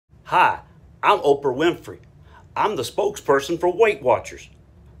Hi, I'm Oprah Winfrey. I'm the spokesperson for Weight Watchers,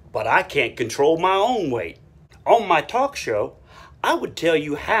 but I can't control my own weight. On my talk show, I would tell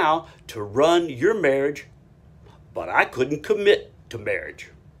you how to run your marriage, but I couldn't commit to marriage.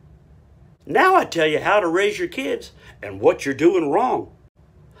 Now I tell you how to raise your kids and what you're doing wrong,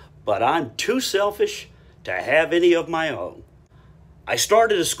 but I'm too selfish to have any of my own. I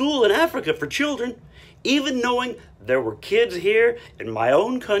started a school in Africa for children, even knowing there were kids here in my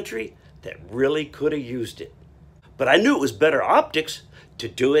own country that really could have used it. But I knew it was better optics to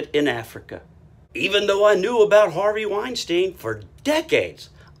do it in Africa. Even though I knew about Harvey Weinstein for decades,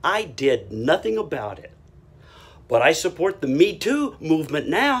 I did nothing about it. But I support the Me Too movement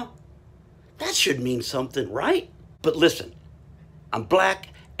now. That should mean something, right? But listen, I'm black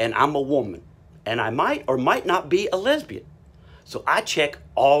and I'm a woman, and I might or might not be a lesbian. So I check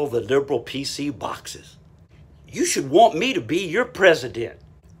all the liberal PC boxes. You should want me to be your president,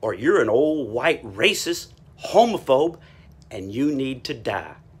 or you're an old white racist, homophobe, and you need to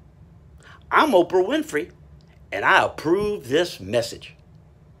die. I'm Oprah Winfrey, and I approve this message.